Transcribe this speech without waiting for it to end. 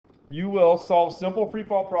you will solve simple free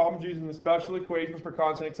fall problems using the special equations for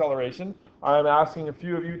constant acceleration. I'm asking a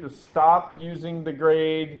few of you to stop using the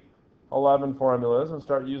grade 11 formulas and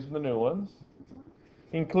start using the new ones,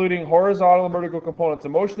 including horizontal and vertical components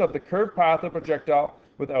of motion of the curved path of projectile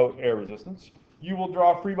without air resistance. You will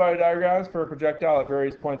draw free body diagrams for a projectile at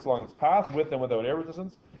various points along its path with and without air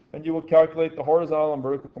resistance, and you will calculate the horizontal and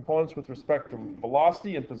vertical components with respect to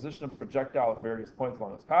velocity and position of the projectile at various points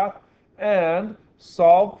along its path, and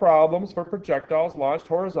solve problems for projectiles launched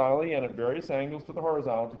horizontally and at various angles to the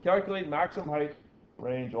horizontal to calculate maximum height,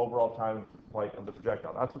 range, overall time of flight of the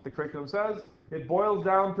projectile. That's what the curriculum says. It boils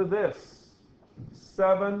down to this: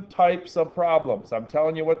 7 types of problems. I'm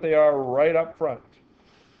telling you what they are right up front.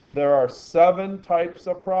 There are 7 types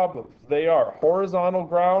of problems. They are horizontal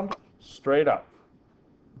ground, straight up.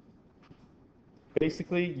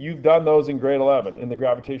 Basically, you've done those in grade 11 in the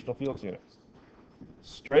gravitational fields units.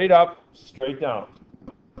 Straight up, straight down.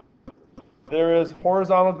 There is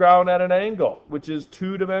horizontal ground at an angle, which is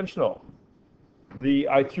 2-dimensional.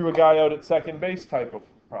 I threw a guy out at second base type of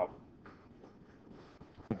problem.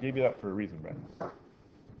 I gave you that for a reason, man.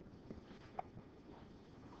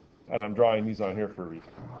 And I'm drawing these on here for a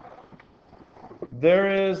reason.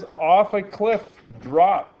 There is off a cliff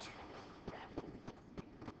dropped.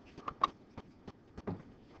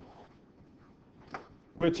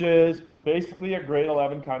 Which is basically a grade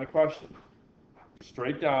 11 kind of question.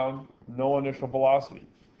 Straight down, no initial velocity,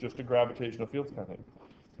 just a gravitational fields kind of thing.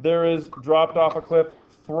 There is dropped off a cliff,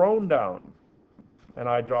 thrown down. And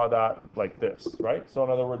I draw that like this, right? So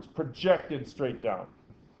in other words, projected straight down.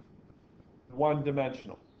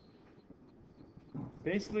 1-dimensional.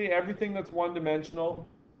 Basically, everything that's 1-dimensional,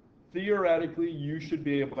 theoretically, you should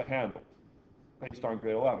be able to handle based on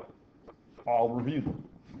grade 11. I'll review them.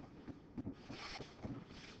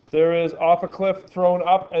 There is off a cliff, thrown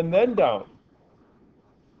up, and then down,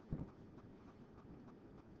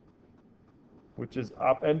 which is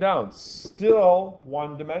up and down, still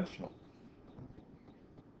 1-dimensional.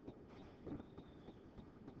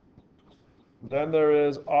 Then there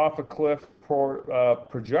is off a cliff,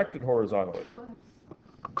 projected horizontally,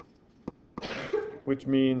 which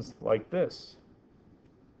means like this.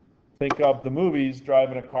 Think of the movies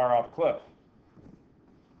driving a car off a cliff.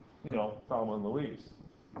 You know, Thelma and Louise.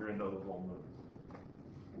 You're into those old movies.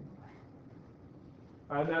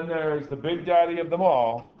 And then there's the big daddy of them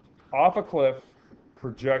all, off a cliff,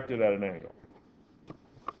 projected at an angle.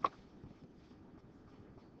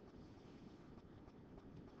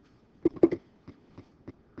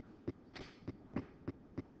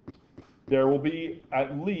 There will be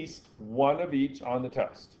at least one of each on the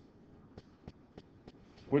test.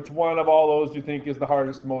 Which one of all those do you think is the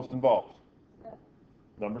hardest, most involved?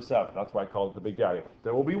 Number 7. That's why I call it the big daddy.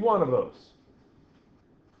 There will be one of those.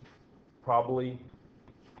 Probably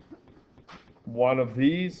one of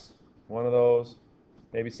these, one of those,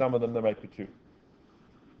 maybe some of them there might be 2.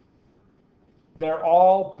 They're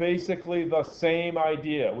all basically the same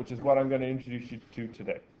idea, which is what I'm going to introduce you to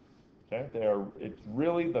today. Okay? It's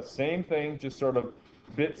really the same thing, just sort of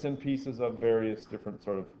bits and pieces of various different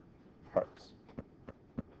sort of parts.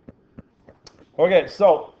 Okay,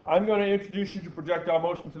 so I'm going to introduce you to projectile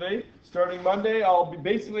motion today. Starting Monday,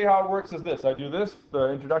 basically how it works is this. I do this,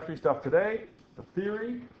 the introductory stuff today, the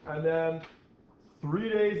theory, and then 3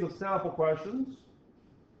 days of sample questions,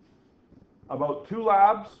 about 2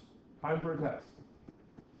 labs, time for a test.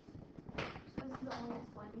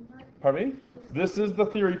 Pardon me? This is the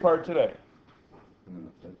theory part today.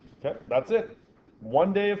 Okay, that's it.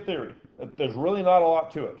 1 day of theory. There's really not a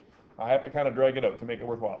lot to it. I have to kind of drag it out to make it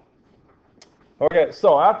worthwhile. Okay,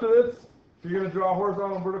 so after this, you're going to draw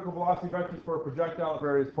horizontal and vertical velocity vectors for a projectile at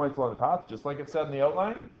various points along the path, just like it said in the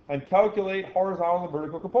outline, and calculate horizontal and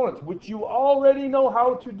vertical components, which you already know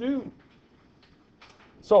how to do.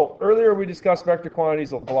 So earlier we discussed vector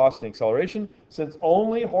quantities of velocity and acceleration. Since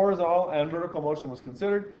only horizontal and vertical motion was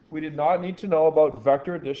considered, we did not need to know about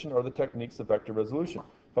vector addition or the techniques of vector resolution.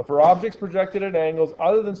 But for objects projected at angles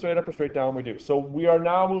other than straight up or straight down, we do. So we are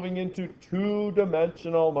now moving into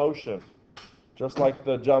 2-dimensional motion, just like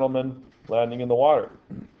the gentleman landing in the water.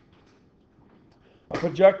 A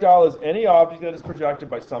projectile is any object that is projected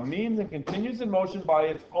by some means and continues in motion by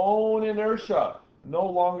its own inertia, no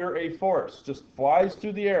longer a force, just flies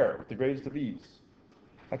through the air with the greatest of ease.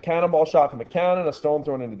 A cannonball shot from a cannon, a stone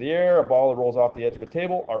thrown into the air, a ball that rolls off the edge of a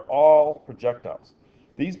table are all projectiles.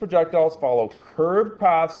 These projectiles follow curved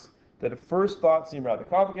paths that at first thought seem rather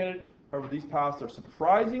complicated. However, these paths are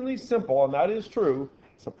surprisingly simple, and that is true,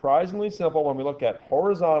 surprisingly simple when we look at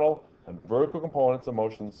horizontal and vertical components of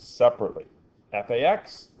motion separately.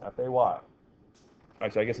 FAX, FAY.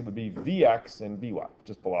 Actually, I guess it would be Vx and Vy,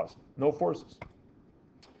 just velocity, no forces.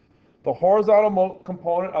 The horizontal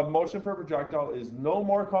component of motion for a projectile is no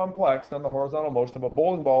more complex than the horizontal motion of a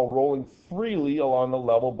bowling ball rolling freely along a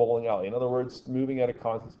level bowling alley. In other words, moving at a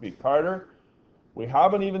constant speed. Carter, we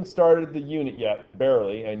haven't even started the unit yet,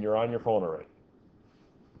 barely, and you're on your phone already.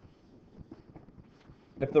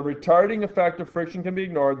 If the retarding effect of friction can be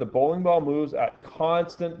ignored, the bowling ball moves at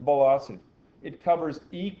constant velocity. It covers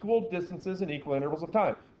equal distances in equal intervals of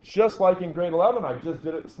time. Just like in grade 11, I just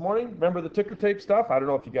did it this morning. Remember the ticker tape stuff? I don't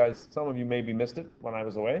know if you guys, some of you maybe missed it when I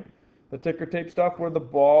was away. The ticker tape stuff where the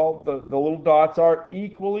ball, the little dots are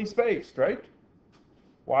equally spaced, right?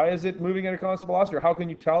 Why is it moving at a constant velocity? Or how can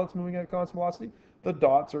you tell it's moving at a constant velocity? The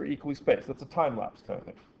dots are equally spaced. That's a time-lapse kind of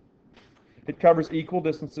thing. It covers equal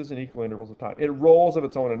distances in equal intervals of time. It rolls of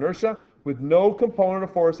its own inertia with no component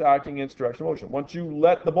of force acting in its direction of motion. Once you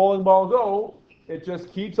let the bowling ball go, it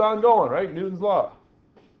just keeps on going, right? Newton's law.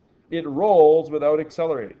 It rolls without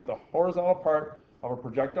accelerating. The horizontal part of a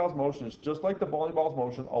projectile's motion is just like the bowling ball's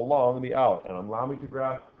motion along the alley. And allow me to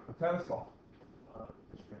grab a tennis ball.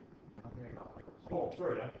 Oh,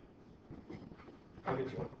 sorry, Dan. I'll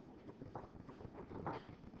get you one.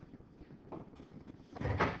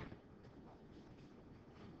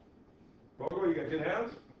 Bogo, you got good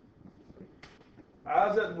hands?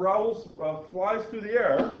 As it rolls, flies through the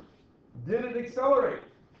air, did it accelerate?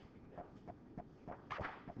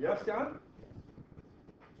 Yes, John?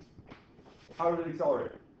 How did it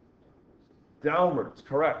accelerate? Downwards,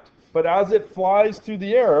 correct. But as it flies through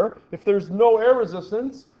the air, if there's no air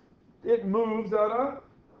resistance, it moves at a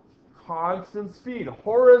constant speed.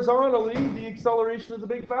 Horizontally, the acceleration is a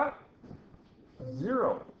big fat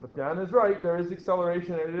 0. But Dan is right, there is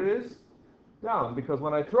acceleration and it is down. Because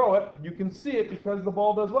when I throw it, you can see it because the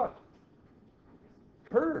ball does what?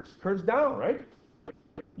 Curves down, right?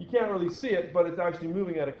 You can't really see it, but it's actually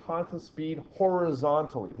moving at a constant speed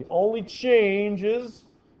horizontally. The only change is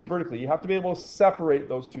vertically. You have to be able to separate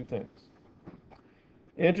those two things.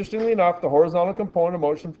 Interestingly enough, the horizontal component of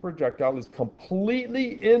motion for projectile is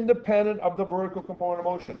completely independent of the vertical component of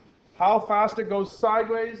motion. How fast it goes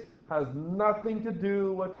sideways has nothing to do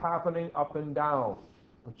with what's happening up and down.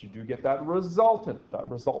 But you do get that resultant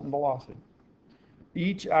velocity.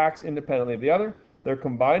 Each acts independently of the other. Their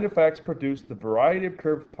combined effects produce the variety of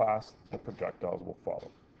curved paths that projectiles will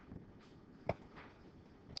follow.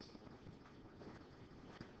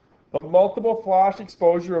 The multiple flash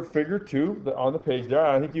exposure of figure 2 on the page there,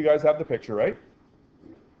 I think you guys have the picture, right?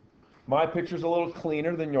 My picture's a little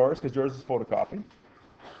cleaner than yours because yours is photocopied,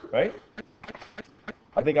 right?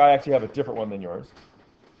 I think I actually have a different one than yours.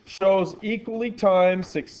 Shows equally timed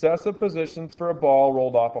successive positions for a ball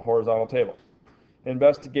rolled off a horizontal table.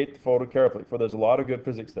 Investigate the photo carefully, for there's a lot of good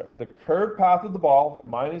physics there. The curved path of the ball,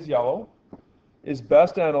 mine is yellow, is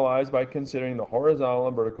best analyzed by considering the horizontal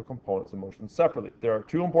and vertical components of motion separately. There are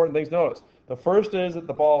two important things to notice. The first is that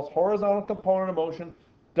the ball's horizontal component of motion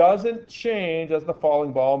doesn't change as the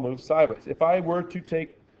falling ball moves sideways. If I were to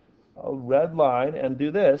take a red line and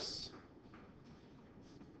do this,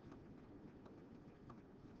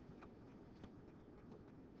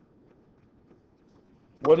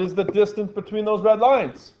 what is the distance between those red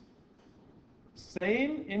lines?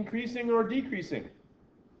 Same, increasing, or decreasing?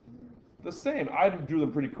 The same. I drew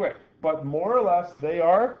them pretty quick, but more or less they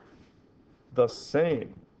are the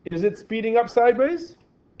same. Is it speeding up sideways?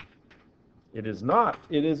 It is not.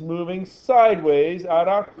 It is moving sideways at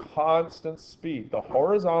a constant speed. The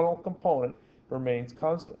horizontal component remains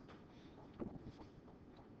constant.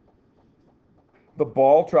 The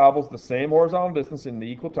ball travels the same horizontal distance in the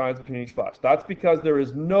equal times between each flash. That's because there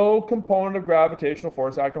is no component of gravitational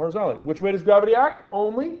force acting horizontally. Which way does gravity act?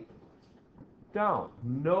 Only down.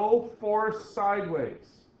 No force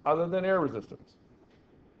sideways, other than air resistance.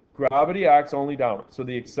 Gravity acts only downward, so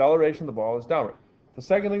the acceleration of the ball is downward. The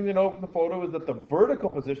second thing to note from the photo is that the vertical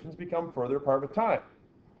positions become further apart with time.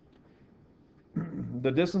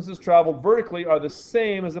 The distances traveled vertically are the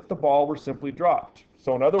same as if the ball were simply dropped.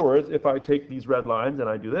 So in other words, if I take these red lines and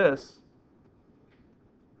I do this,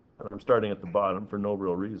 and I'm starting at the bottom for no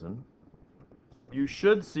real reason, you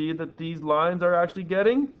should see that these lines are actually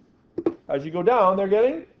getting, as you go down, they're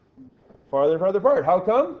getting farther and farther apart. How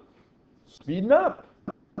come? Speeding up.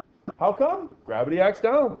 How come? Gravity acts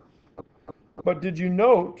down. But did you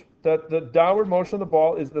note that the downward motion of the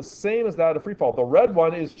ball is the same as that of free fall? The red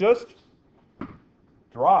one is just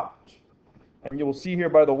dropped. And you will see here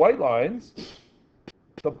by the white lines,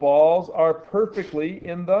 the balls are perfectly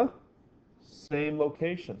in the same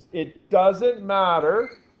locations. It doesn't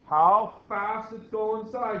matter how fast it's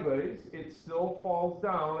going sideways, it still falls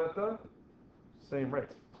down at the same rate.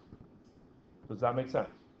 Does that make sense?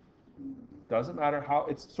 Doesn't matter how,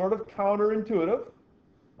 it's sort of counterintuitive,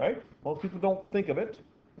 right? Most people don't think of it.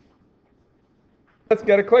 Let's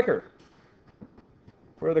get a clicker.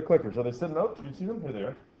 Where are the clickers? Are they sitting out? Do you see them? Here they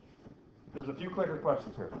are. There's a few clicker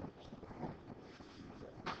questions here.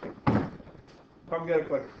 Come get a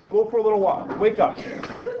clicker. Go for a little walk. Wake up.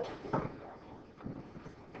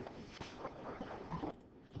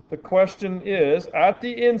 The question is, at the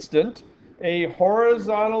instant, a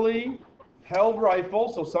horizontally held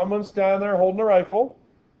rifle, so someone standing there holding a rifle,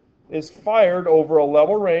 is fired over a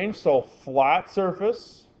level range, so flat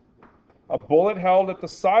surface. A bullet held at the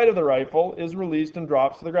side of the rifle is released and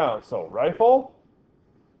drops to the ground. So rifle,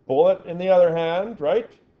 bullet in the other hand, right?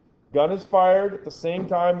 Gun is fired at the same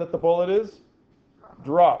time that the bullet is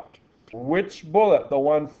dropped. Which bullet? The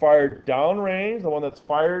one fired downrange, the one that's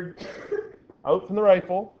fired out from the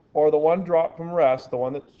rifle, or the one dropped from rest, the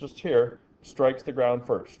one that's just here, strikes the ground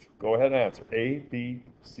first? Go ahead and answer. A, B,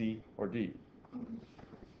 C, or D.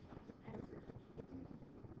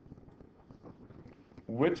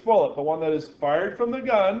 Which bullet? The one that is fired from the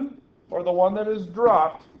gun, or the one that is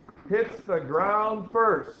dropped, hits the ground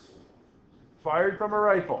first? Fired from a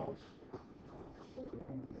rifle.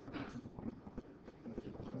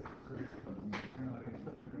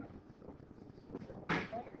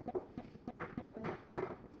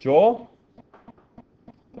 Joel?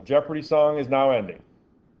 The Jeopardy song is now ending.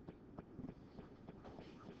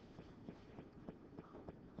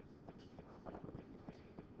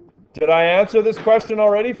 Did I answer this question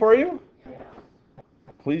already for you?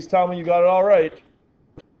 Please tell me you got it all right.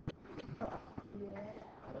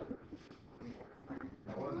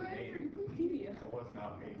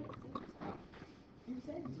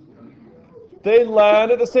 They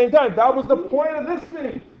land at the same time. That was the point of this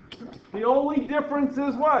thing. The only difference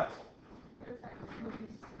is what?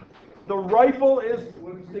 The rifle is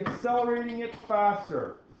accelerating it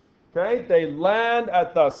faster. Okay? They land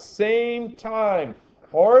at the same time.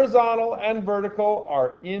 Horizontal and vertical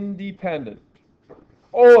are independent.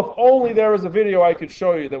 Oh, if only there was a video I could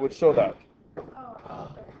show you that would show that.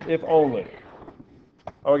 If only.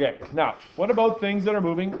 Okay, now, what about things that are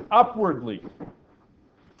moving upwardly?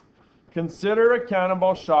 Consider a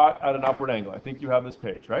cannonball shot at an upward angle. I think you have this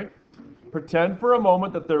page, right? Pretend for a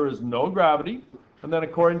moment that there is no gravity, and then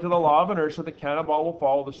according to the law of inertia, the cannonball will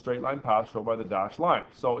follow the straight line path shown by the dashed line.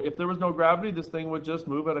 So if there was no gravity, this thing would just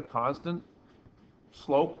move at a constant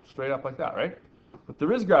slope straight up like that, right? But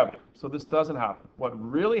there is gravity, so this doesn't happen. What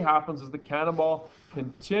really happens is the cannonball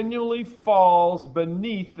continually falls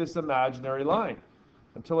beneath this imaginary line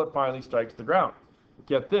until it finally strikes the ground.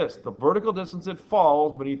 Get this, the vertical distance it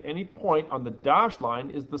falls beneath any point on the dashed line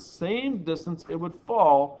is the same distance it would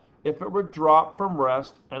fall if it were dropped from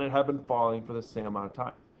rest and it had been falling for the same amount of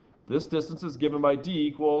time. This distance is given by d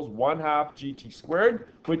equals 1/2 gt squared,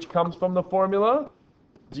 which comes from the formula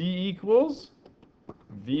d equals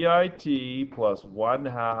VIT plus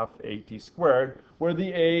 1/2 AT squared, where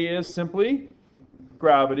the A is simply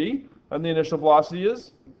gravity and the initial velocity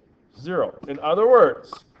is 0. In other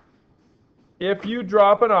words, if you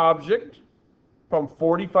drop an object from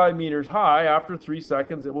 45 meters high, after 3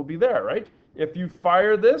 seconds it will be there, right? If you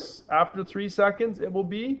fire this after 3 seconds, it will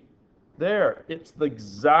be there. It's the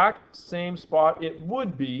exact same spot it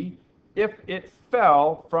would be if it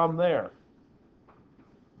fell from there.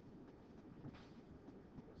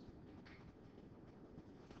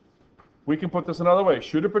 We can put this another way.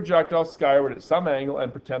 Shoot a projectile skyward at some angle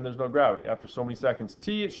and pretend there's no gravity. After so many seconds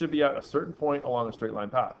t, it should be at a certain point along a straight line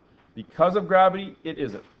path. Because of gravity, it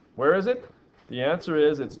isn't. Where is it? The answer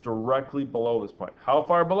is it's directly below this point. How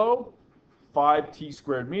far below? 5t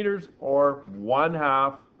squared meters, or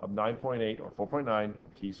 1/2 of 9.8 or 4.9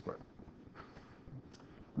 t squared.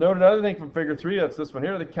 Note another thing from figure 3, that's this one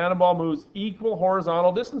here. The cannonball moves equal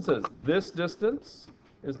horizontal distances. This distance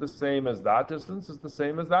is the same as that distance, is the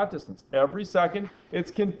same as that distance. Every second,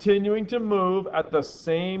 it's continuing to move at the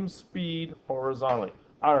same speed horizontally.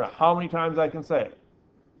 I don't know how many times I can say it.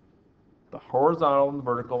 The horizontal and the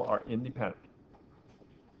vertical are independent.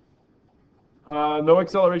 No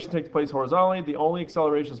acceleration takes place horizontally. The only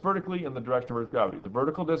acceleration is vertically in the direction of Earth's gravity. The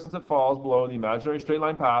vertical distance that falls below the imaginary straight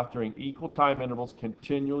line path during equal time intervals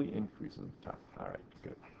continually increases in time. All right,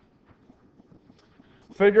 good.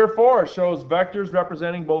 Figure 4 shows vectors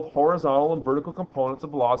representing both horizontal and vertical components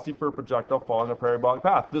of velocity for a projectile following a parabolic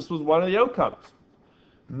path. This was one of the outcomes.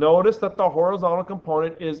 Notice that the horizontal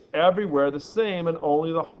component is everywhere the same and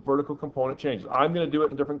only the vertical component changes. I'm going to do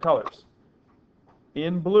it in different colors.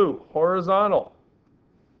 In blue, horizontal.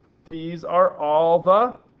 These are all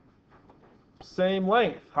the same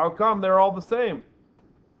length. How come they're all the same?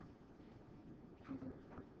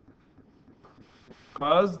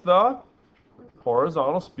 Because the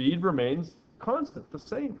horizontal speed remains constant, the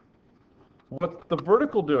same. What's the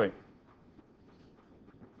vertical doing?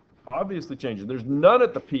 Obviously changing. There's none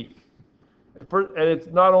at the peak. And it's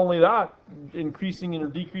not only that, increasing or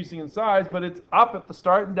decreasing in size, but it's up at the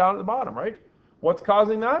start and down at the bottom, right? What's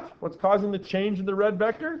causing that? What's causing the change in the red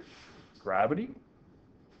vector? Gravity.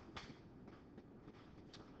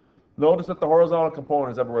 Notice that the horizontal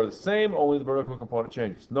component is everywhere the same, only the vertical component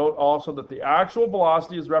changes. Note also that the actual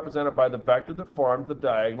velocity is represented by the vector that forms the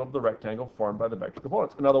diagonal of the rectangle formed by the vector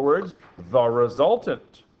components. In other words, the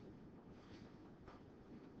resultant.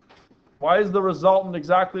 Why is the resultant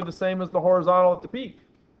exactly the same as the horizontal at the peak?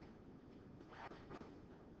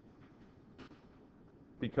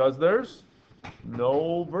 Because there's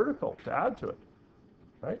no vertical to add to it,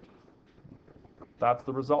 right? That's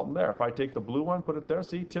the resultant there. If I take the blue one, put it there,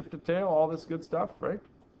 see, tip to tail, all this good stuff, right?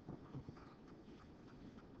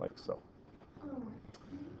 Like so.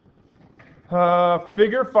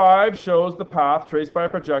 Figure 5 shows the path traced by a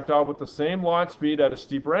projectile with the same launch speed at a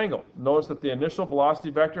steeper angle. Notice that the initial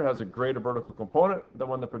velocity vector has a greater vertical component than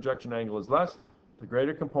when the projection angle is less. The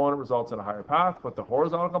greater component results in a higher path, but the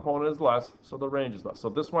horizontal component is less, so the range is less. So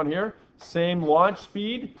this one here, same launch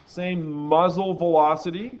speed, same muzzle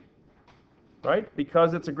velocity, right?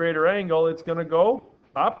 Because it's a greater angle, it's going to go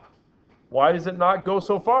up. Why does it not go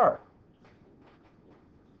so far?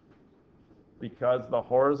 Because the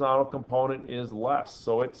horizontal component is less.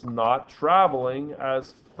 So it's not traveling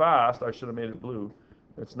as fast. I should have made it blue.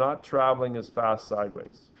 It's not traveling as fast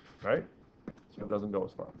sideways, right? So it doesn't go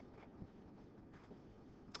as far.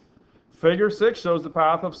 Figure 6 shows the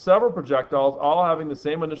path of several projectiles, all having the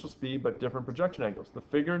same initial speed but different projection angles. The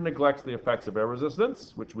figure neglects the effects of air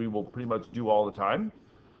resistance, which we will pretty much do all the time.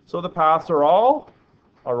 So the paths are all,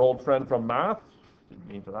 our old friend from math, didn't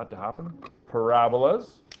mean for that to happen,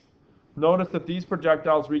 parabolas. Notice that these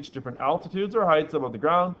projectiles reach different altitudes or heights above the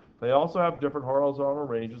ground. They also have different horizontal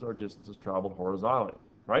ranges or distances traveled horizontally,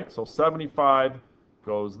 right? So 75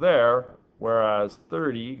 goes there, whereas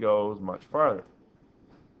 30 goes much farther.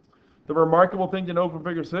 The remarkable thing to note from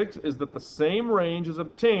figure 6 is that the same range is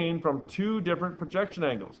obtained from two different projection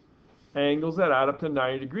angles, angles that add up to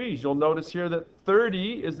 90 degrees. You'll notice here that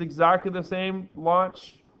 30 is exactly the same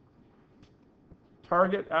launch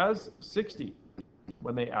target as 60.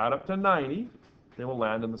 When they add up to 90, they will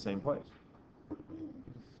land in the same place.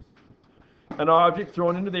 An object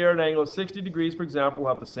thrown into the air at an angle of 60 degrees, for example, will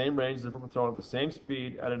have the same range as if it were thrown at the same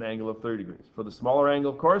speed at an angle of 30 degrees. For the smaller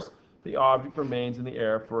angle, of course, the object remains in the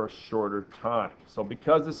air for a shorter time. So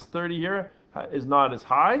because this 30 here is not as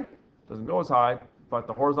high, doesn't go as high, but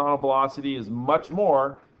the horizontal velocity is much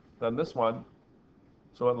more than this one,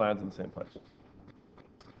 so it lands in the same place.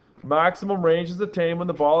 Maximum range is attained when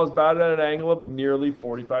the ball is batted at an angle of nearly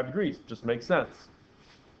 45 degrees. Just makes sense.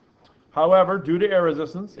 However, due to air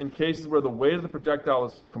resistance, in cases where the weight of the projectile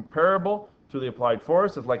is comparable to the applied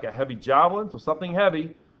force, it's like a heavy javelin, so something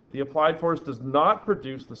heavy, the applied force does not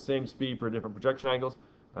produce the same speed for different projection angles,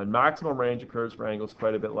 and maximum range occurs for angles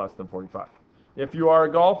quite a bit less than 45. If you are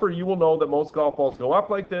a golfer, you will know that most golf balls go up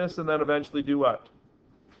like this and then eventually do what?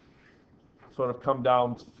 Sort of come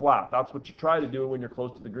down flat. That's what you try to do when you're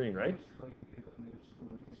close to the green, right?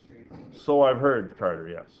 So I've heard, Carter,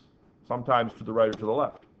 yes. Sometimes to the right or to the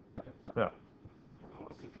left. Yeah.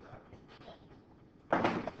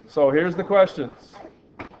 So here's the questions.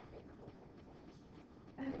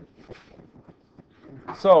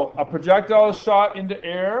 So a projectile is shot into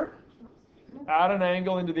air at an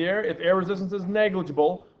angle into the air. If air resistance is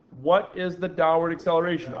negligible, what is the downward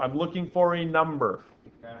acceleration? I'm looking for a number.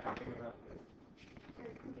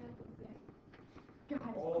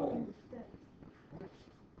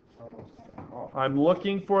 I'm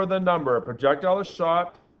looking for the number. A projectile is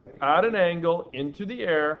shot at an angle into the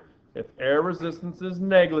air. If air resistance is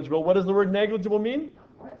negligible, what does the word negligible mean?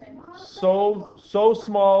 So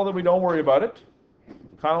small that we don't worry about it.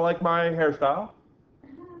 Kind of like my hairstyle.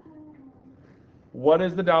 What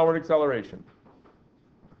is the downward acceleration?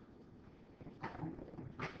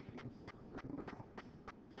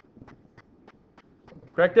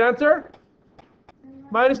 Correct answer?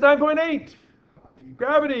 Minus 9.8.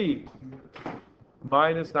 Gravity.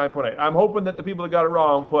 Minus 9.8. I'm hoping that the people that got it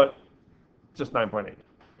wrong put just 9.8.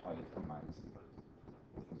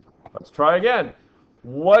 Let's try again.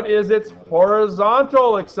 What is its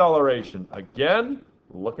horizontal acceleration? Again,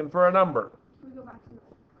 looking for a number.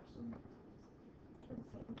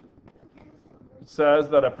 It says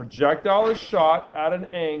that a projectile is shot at an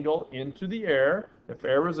angle into the air. If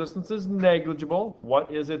air resistance is negligible, what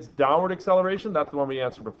is its downward acceleration? That's the one we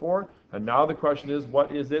answered before. And now the question is,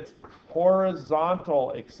 what is its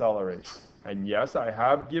horizontal acceleration? And yes, I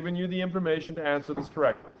have given you the information to answer this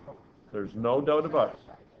correctly. There's no doubt about it.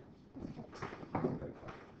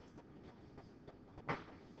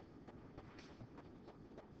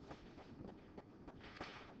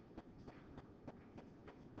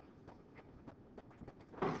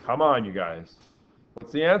 Come on, you guys.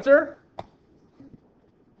 What's the answer?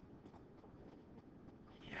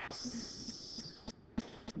 Yes.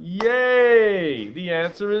 Yay! The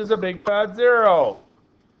answer is a big fat 0.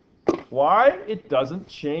 Why? It doesn't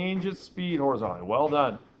change its speed horizontally. Well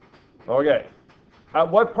done. Okay.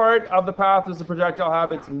 At what part of the path does the projectile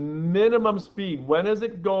have its minimum speed? When is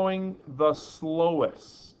it going the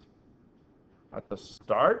slowest? At the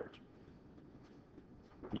start?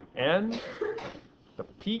 The end? The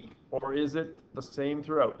peak? Or is it the same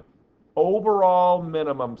throughout? Overall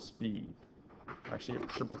minimum speed. Actually, it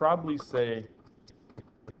should probably say...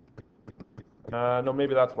 no,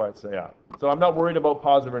 maybe that's why it's yeah. So I'm not worried about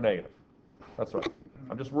positive or negative. That's right.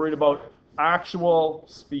 I'm just worried about actual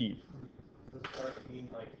speed.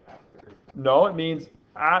 No, it means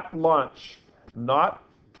at lunch, not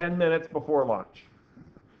 10 minutes before lunch.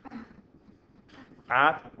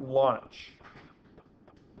 At lunch.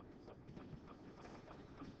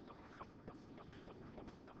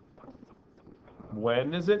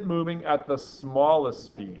 When is it moving at the smallest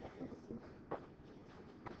speed?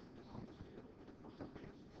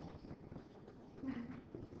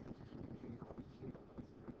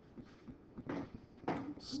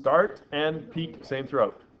 Start and peak, same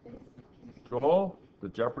throughout. Joel, the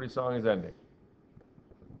Jeopardy song is ending.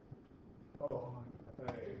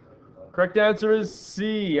 Correct answer is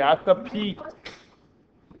C, at the peak.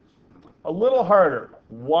 A little harder.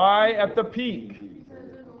 Why at the peak?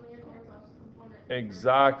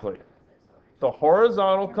 Exactly. The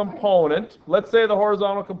horizontal component, let's say the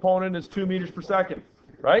horizontal component is 2 meters per second,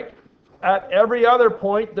 right? At every other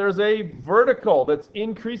point, there's a vertical that's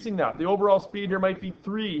increasing that. The overall speed here might be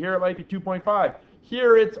 3. Here it might be 2.5.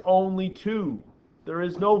 Here it's only 2. There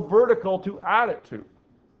is no vertical to add it to.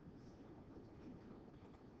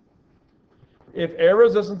 If air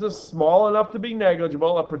resistance is small enough to be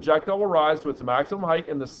negligible, a projectile will rise to its maximum height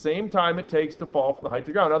in the same time it takes to fall from the height to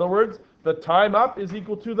the ground. In other words, the time up is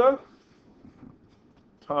equal to the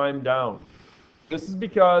time down. This is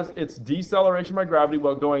because its deceleration by gravity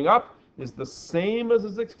while going up is the same as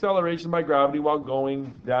its acceleration by gravity while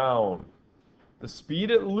going down. The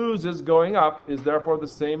speed it loses going up is therefore the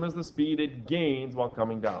same as the speed it gains while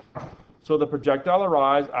coming down. So the projectile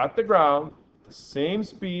arrives at the ground the same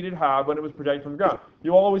speed it had when it was projected from the ground.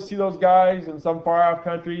 You always see those guys in some far-off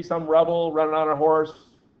country, some rebel running on a horse,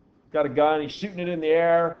 got a gun, he's shooting it in the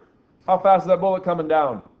air. How fast is that bullet coming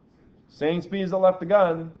down? Same speed as it left the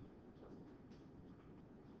gun.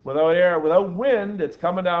 Without air, without wind, it's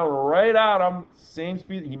coming down right at him, same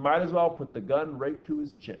speed. He might as well put the gun right to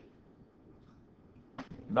his chin.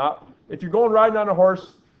 If you're going riding on a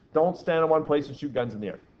horse, don't stand in one place and shoot guns in the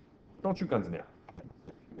air. Don't shoot guns in the air.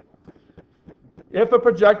 If a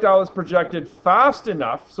projectile is projected fast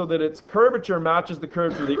enough so that its curvature matches the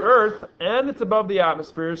curvature of the Earth and it's above the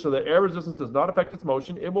atmosphere so that air resistance does not affect its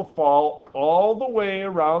motion, it will fall all the way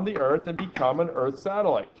around the Earth and become an Earth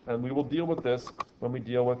satellite. And we will deal with this when we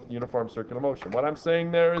deal with uniform circular motion. What I'm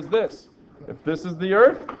saying there is this. If this is the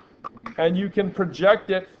Earth and you can project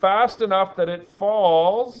it fast enough that it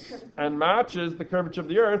falls and matches the curvature of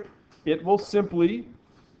the Earth, it will simply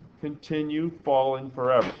continue falling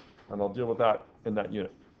forever. And I'll deal with that in that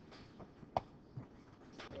unit.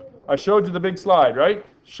 I showed you the big slide, right?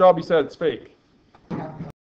 Shelby said it's fake.